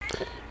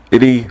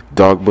Any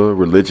dogma,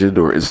 religion,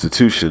 or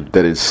institution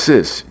that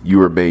insists you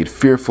remain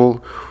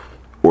fearful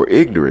or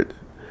ignorant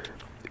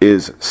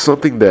is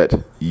something that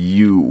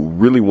you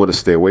really want to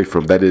stay away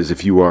from. That is,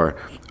 if you are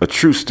a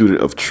true student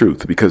of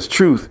truth, because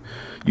truth,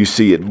 you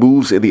see, it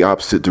moves in the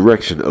opposite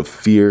direction of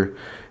fear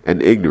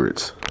and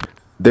ignorance.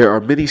 There are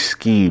many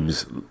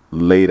schemes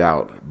laid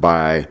out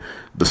by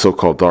the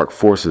so-called dark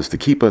forces to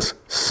keep us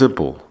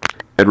simple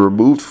and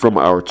removed from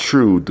our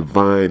true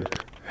divine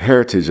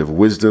heritage of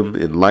wisdom,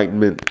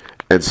 enlightenment,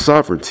 and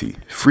sovereignty,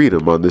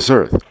 freedom on this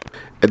earth.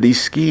 And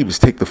these schemes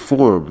take the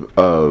form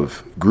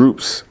of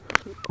groups,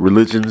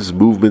 religions,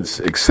 movements,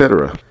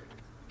 etc.,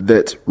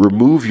 that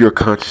remove your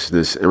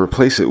consciousness and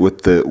replace it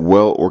with the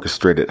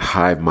well-orchestrated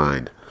hive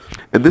mind.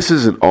 And this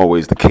isn't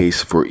always the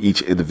case for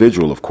each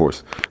individual, of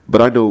course,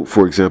 but I know,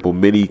 for example,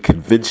 many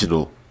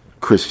conventional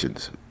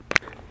Christians.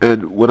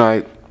 And when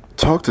I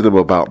talk to them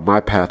about my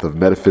path of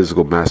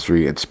metaphysical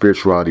mastery and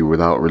spirituality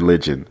without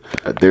religion,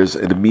 there's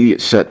an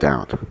immediate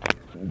shutdown.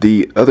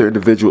 The other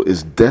individual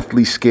is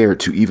deathly scared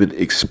to even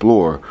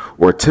explore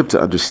or attempt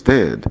to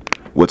understand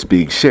what's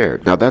being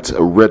shared. Now that's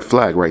a red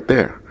flag right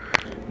there,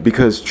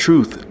 because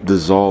truth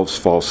dissolves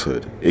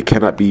falsehood. It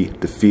cannot be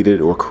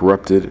defeated or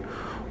corrupted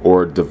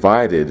or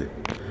divided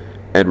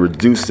and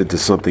reduced into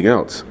something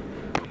else.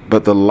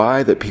 But the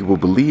lie that people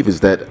believe is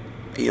that,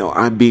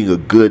 I'm being a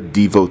good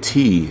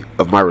devotee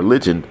of my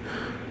religion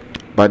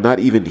by not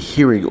even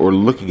hearing or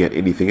looking at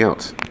anything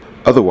else.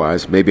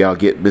 Otherwise, maybe I'll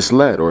get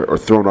misled or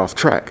thrown off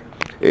track.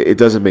 It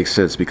doesn't make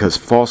sense, because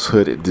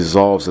falsehood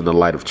dissolves in the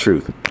light of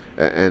truth.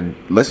 And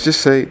let's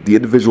just say the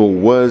individual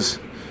was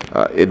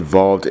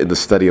involved in the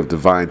study of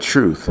divine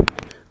truth.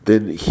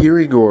 Then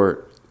hearing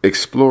or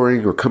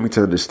exploring or coming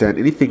to understand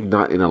anything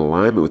not in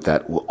alignment with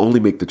that will only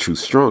make the truth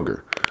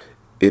stronger.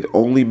 It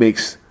only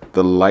makes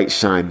the light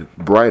shine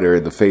brighter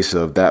in the face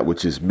of that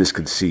which is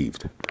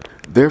misconceived.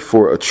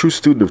 Therefore, a true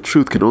student of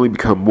truth can only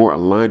become more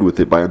aligned with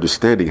it by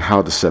understanding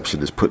how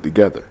deception is put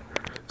together.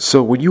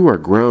 So when you are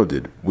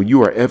grounded, when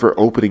you are ever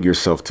opening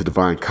yourself to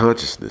divine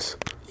consciousness,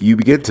 you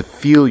begin to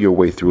feel your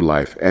way through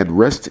life and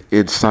rest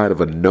inside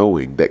of a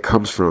knowing that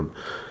comes from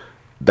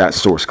that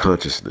source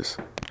consciousness.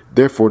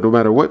 Therefore, no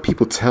matter what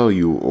people tell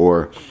you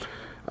or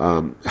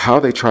how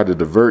they try to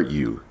divert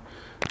you,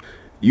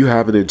 you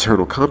have an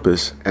internal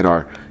compass and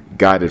are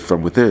guided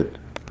from within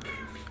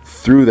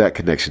through that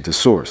connection to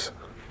source.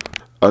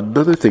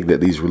 Another thing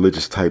that these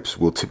religious types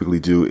will typically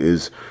do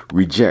is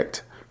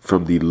reject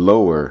from the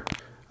lower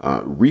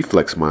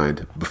reflex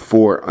mind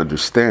before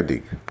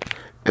understanding.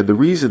 And the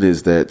reason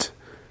is that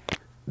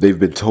they've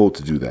been told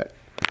to do that.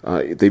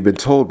 They've been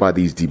told by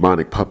these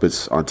demonic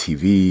puppets on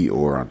TV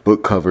or on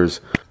book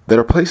covers that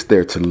are placed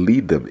there to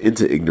lead them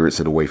into ignorance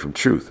and away from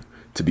truth,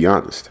 to be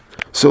honest.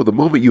 So the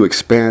moment you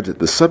expand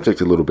the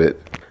subject a little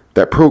bit,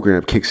 that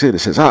program kicks in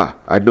and says,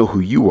 I know who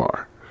you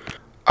are.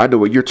 I know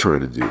what you're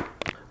trying to do.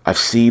 I've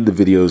seen the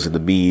videos and the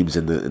memes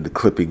and the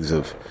clippings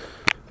of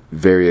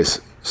various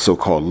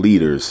so-called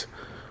leaders,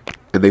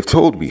 and they've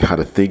told me how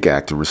to think,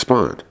 act, and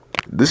respond.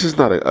 This is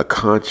not a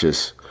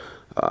conscious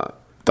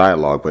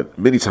dialogue, but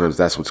many times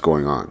that's what's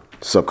going on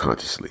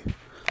subconsciously.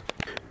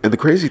 And the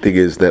crazy thing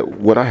is that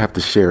what I have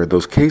to share in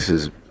those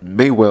cases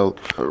may well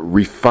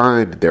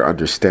refine their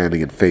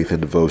understanding and faith and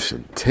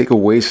devotion, take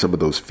away some of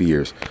those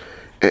fears,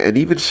 and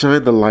even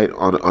shine the light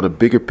on a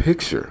bigger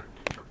picture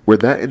where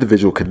that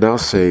individual can now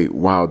say,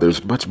 wow,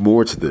 there's much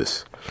more to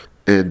this.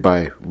 And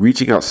by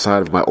reaching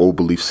outside of my old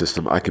belief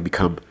system, I can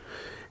become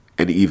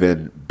an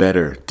even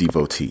better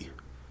devotee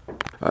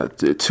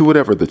to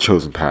whatever the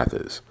chosen path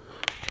is.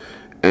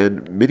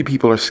 And many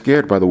people are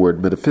scared by the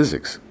word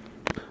metaphysics.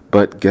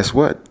 But guess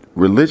what?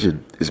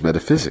 Religion is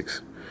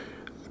metaphysics.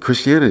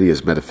 Christianity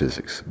is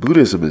metaphysics.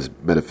 Buddhism is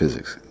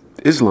metaphysics.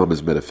 Islam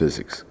is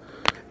metaphysics.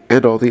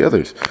 And all the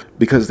others.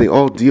 Because they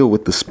all deal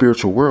with the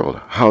spiritual world.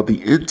 How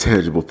the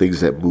intangible things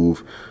that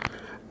move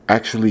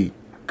actually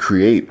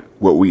create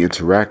what we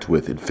interact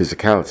with in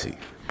physicality.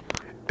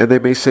 And they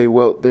may say,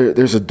 well,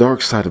 there's a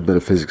dark side of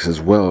metaphysics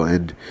as well.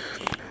 And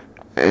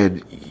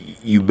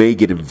you may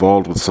get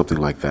involved with something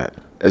like that.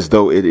 As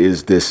though it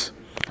is this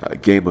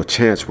game of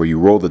chance where you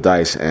roll the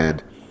dice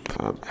and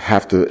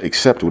have to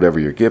accept whatever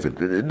you're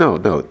given. No,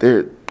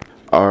 there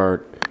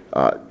are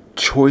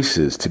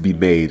choices to be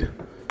made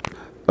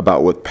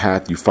about what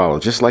path you follow,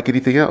 just like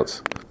anything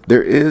else.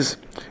 There is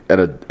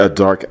a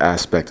dark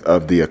aspect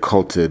of the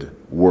occulted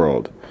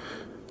world.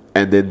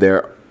 And then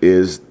there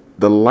is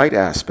the light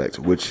aspect,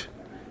 which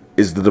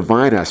is the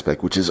divine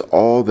aspect, which is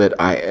all that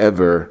I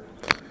ever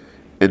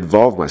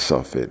involve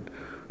myself in,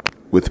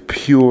 with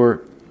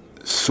pure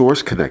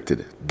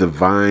source-connected,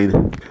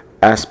 divine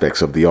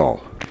aspects of the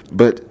all.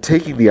 But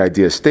taking the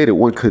idea stated,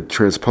 one could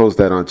transpose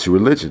that onto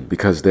religion,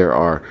 because there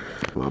are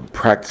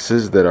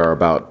practices that are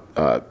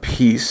about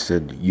peace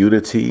and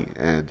unity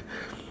and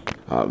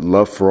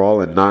love for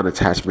all and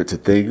non-attachment to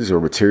things or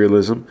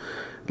materialism,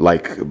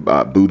 like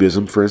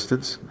Buddhism, for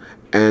instance.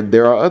 And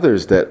there are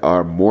others that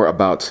are more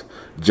about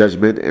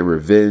judgment and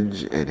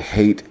revenge and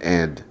hate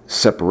and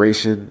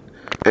separation.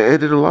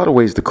 And in a lot of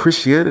ways, the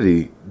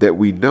Christianity that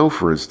we know,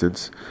 for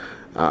instance,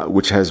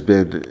 which has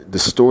been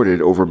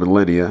distorted over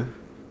millennia,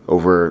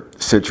 over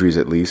centuries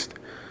at least.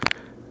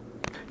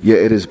 Yet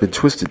it has been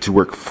twisted to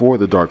work for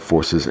the dark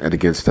forces and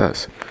against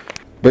us.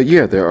 But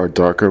yeah, there are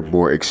darker,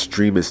 more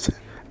extremist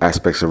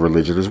aspects of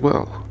religion as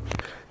well.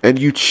 And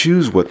you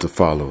choose what to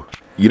follow.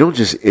 You don't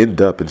just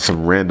end up in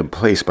some random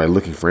place by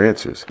looking for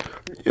answers.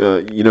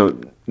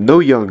 No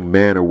young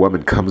man or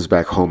woman comes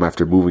back home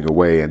after moving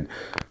away and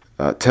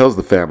tells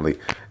the family,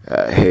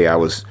 hey, I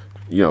was,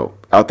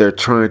 out there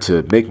trying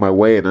to make my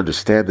way and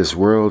understand this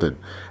world and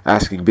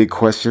asking big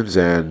questions.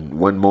 And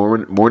one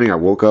morning I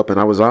woke up and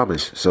I was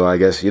Amish. So I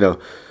guess,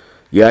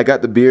 I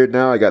got the beard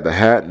now, I got the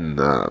hat, and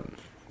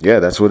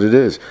that's what it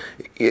is.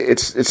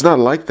 It's not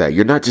like that.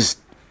 You're not just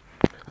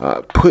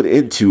put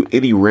into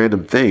any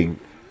random thing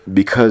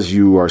because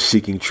you are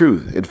seeking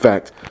truth. In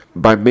fact,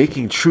 by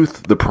making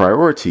truth the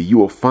priority, you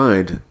will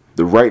find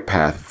the right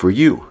path for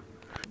you.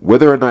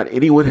 Whether or not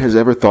anyone has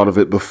ever thought of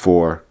it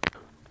before,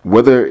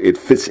 whether it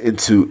fits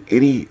into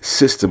any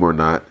system or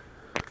not,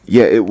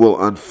 it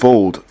will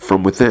unfold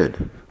from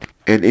within.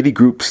 And any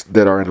groups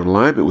that are in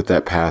alignment with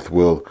that path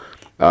will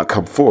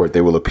come forward.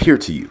 They will appear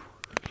to you.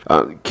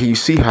 Can you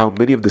see how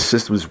many of the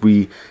systems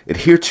we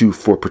adhere to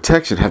for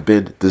protection have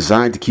been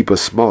designed to keep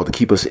us small, to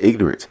keep us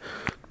ignorant,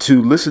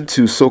 to listen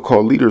to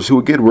so-called leaders who,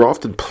 again, were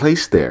often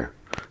placed there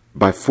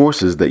by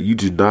forces that you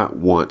do not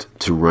want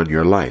to run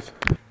your life.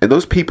 And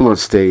those people on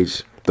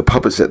stage, the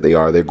puppets that they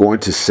are, they're going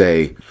to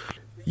say,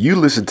 you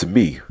listen to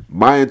me,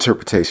 my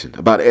interpretation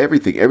about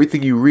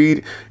everything you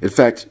read. In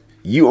fact,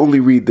 you only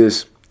read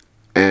this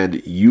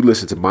and you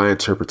listen to my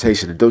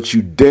interpretation, and don't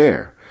you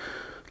dare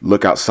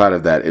look outside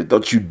of that.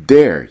 Don't you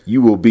dare.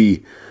 You will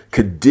be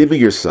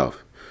condemning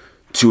yourself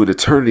to an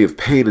eternity of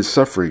pain and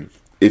suffering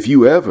if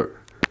you ever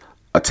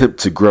attempt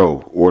to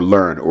grow or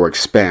learn or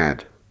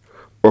expand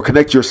or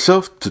connect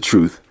yourself to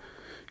truth.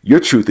 Your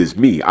truth is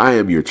me. I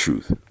am your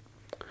truth.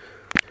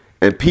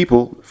 And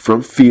people,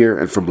 from fear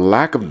and from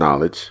lack of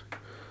knowledge,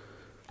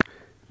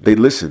 they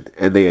listen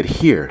and they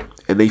adhere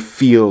and they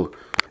feel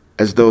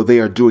as though they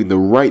are doing the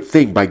right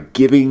thing by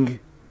giving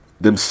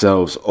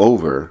themselves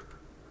over,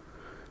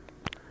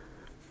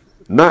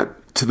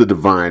 not to the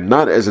divine,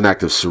 not as an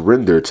act of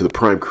surrender to the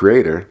prime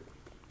creator,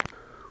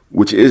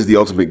 which is the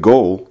ultimate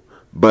goal,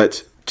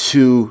 but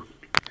to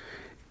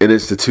an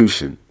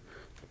institution,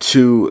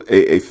 to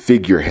a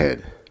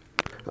figurehead,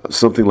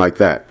 something like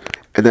that.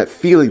 And that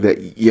feeling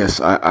that, yes,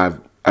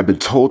 I've been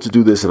told to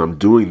do this and I'm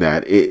doing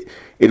that, it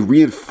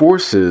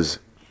reinforces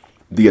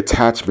the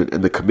attachment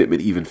and the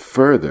commitment even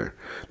further.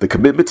 The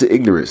commitment to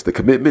ignorance, the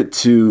commitment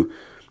to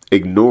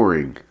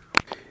ignoring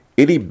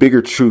any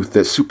bigger truth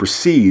that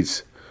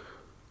supersedes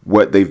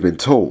what they've been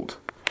told.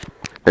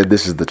 And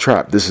this is the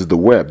trap. This is the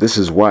web. This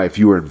is why if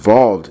you are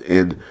involved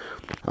in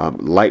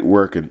light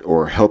work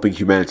or helping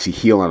humanity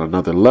heal on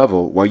another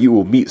level, while you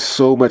will meet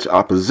so much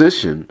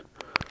opposition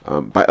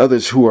by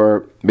others who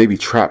are maybe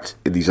trapped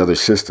in these other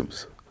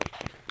systems.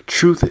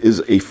 Truth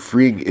is a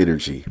freeing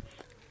energy.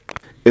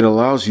 It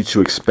allows you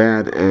to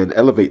expand and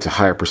elevate to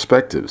higher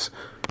perspectives.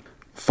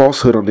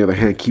 Falsehood, on the other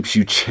hand, keeps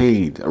you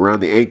chained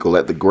around the ankle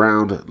at the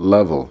ground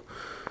level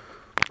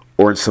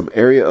or in some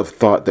area of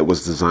thought that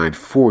was designed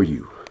for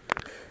you.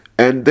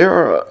 And there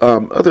are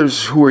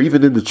others who are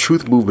even in the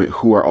truth movement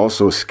who are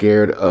also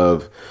scared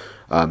of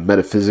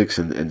metaphysics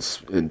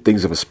and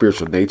things of a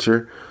spiritual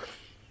nature.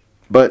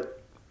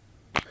 But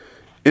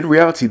in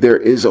reality, there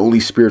is only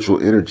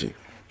spiritual energy.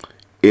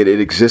 It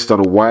exists on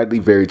a widely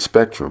varied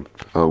spectrum.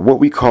 What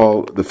we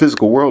call the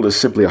physical world is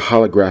simply a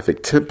holographic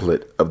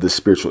template of this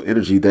spiritual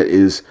energy that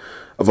is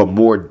of a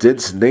more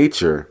dense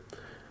nature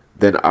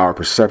than our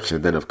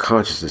perception, than of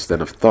consciousness,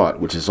 than of thought,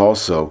 which is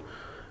also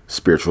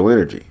spiritual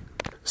energy.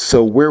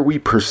 So where we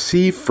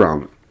perceive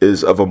from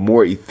is of a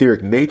more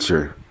etheric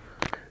nature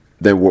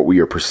than what we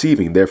are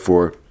perceiving.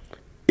 Therefore,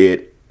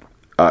 it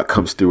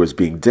comes through as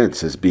being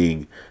dense, as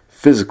being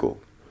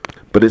physical.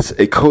 But it's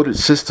a coded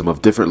system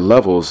of different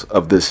levels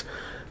of this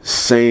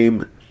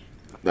same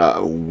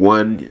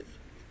one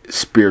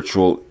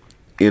spiritual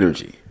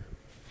energy.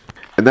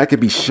 And that can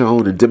be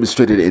shown and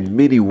demonstrated in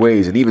many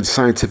ways, and even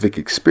scientific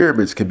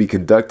experiments can be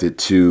conducted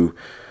to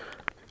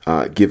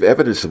give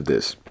evidence of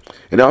this.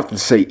 And I often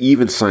say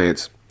even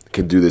science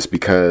can do this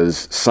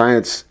because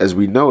science, as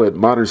we know it,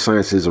 modern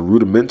science is a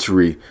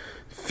rudimentary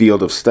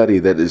field of study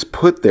that is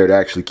put there to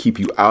actually keep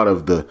you out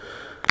of the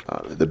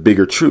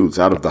bigger truths,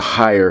 out of the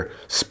higher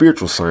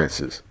spiritual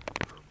sciences,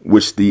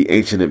 which the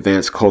ancient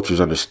advanced cultures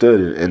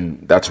understood,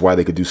 and that's why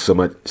they could do so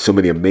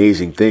many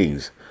amazing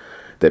things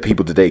that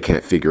people today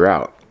can't figure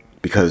out,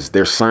 because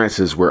their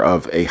sciences were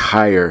of a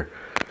higher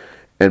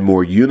and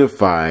more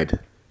unified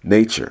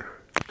nature.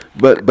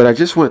 But I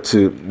just want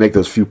to make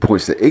those few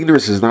points that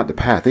ignorance is not the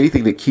path.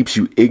 Anything that keeps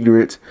you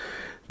ignorant,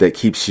 that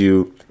keeps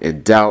you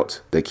in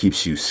doubt, that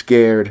keeps you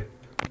scared,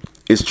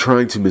 is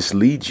trying to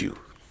mislead you.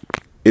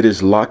 It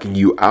is locking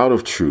you out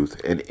of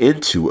truth and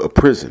into a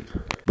prison.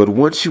 But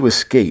once you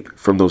escape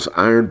from those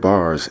iron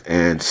bars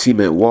and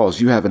cement walls,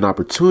 you have an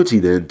opportunity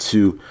then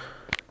to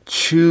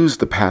choose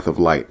the path of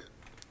light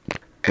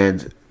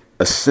and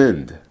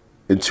ascend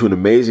into an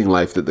amazing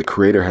life that the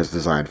Creator has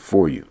designed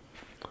for you.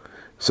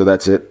 So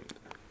that's it.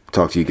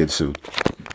 Talk to you again soon.